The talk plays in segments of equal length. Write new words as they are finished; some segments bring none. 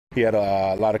He had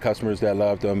a lot of customers that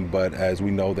loved him, but as we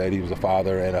know that he was a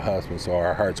father and a husband, so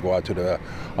our hearts go out to the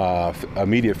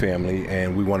immediate family,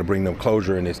 and we want to bring them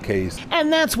closure in this case.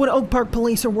 And that's what Oak Park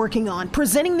police are working on,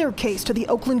 presenting their case to the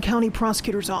Oakland County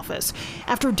Prosecutor's Office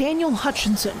after Daniel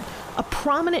Hutchinson, a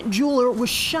prominent jeweler, was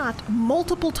shot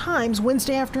multiple times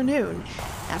Wednesday afternoon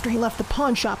after he left the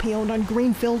pawn shop he owned on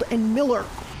Greenfield and Miller.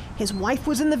 His wife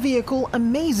was in the vehicle.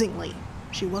 Amazingly,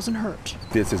 she wasn't hurt.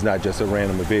 This is not just a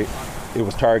random event. It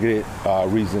was targeted.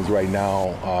 Reasons right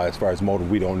now, as far as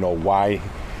motive, we don't know why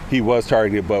he was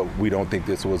targeted, but we don't think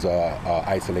this was a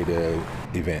isolated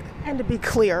event. And to be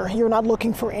clear, you're not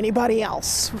looking for anybody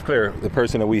else. Clear. The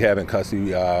person that we have in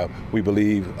custody, we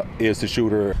believe, is the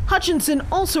shooter. Hutchinson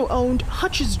also owned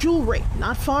Hutch's jewelry,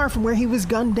 not far from where he was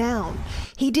gunned down.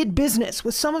 He did business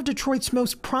with some of Detroit's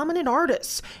most prominent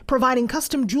artists, providing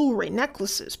custom jewelry,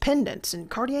 necklaces, pendants, and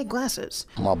Cartier glasses.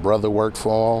 My brother worked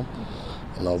for him.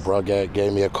 You know, bro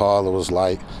gave me a call. It was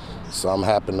like something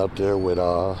happened up there with,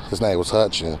 his name was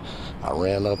Hutch, and I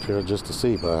ran up here just to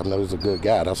see, but I know he's a good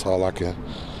guy. That's all I can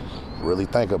really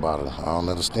think about it. I don't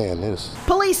understand this.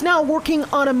 Police now working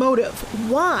on a motive.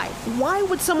 Why? Why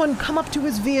would someone come up to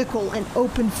his vehicle and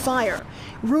open fire?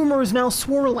 Rumors now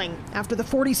swirling after the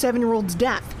 47-year-old's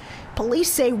death.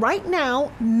 Police say right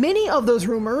now, many of those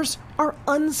rumors are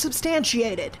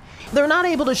unsubstantiated. They're not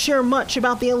able to share much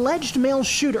about the alleged male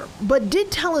shooter, but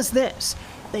did tell us this.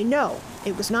 They know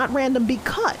it was not random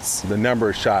because the number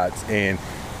of shots, and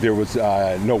there was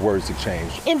no words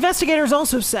exchanged. Investigators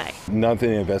also say nothing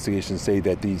in the investigation say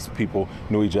that these people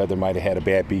knew each other, might have had a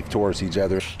bad beef towards each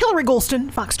other. Hillary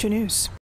Golston, Fox 2 News.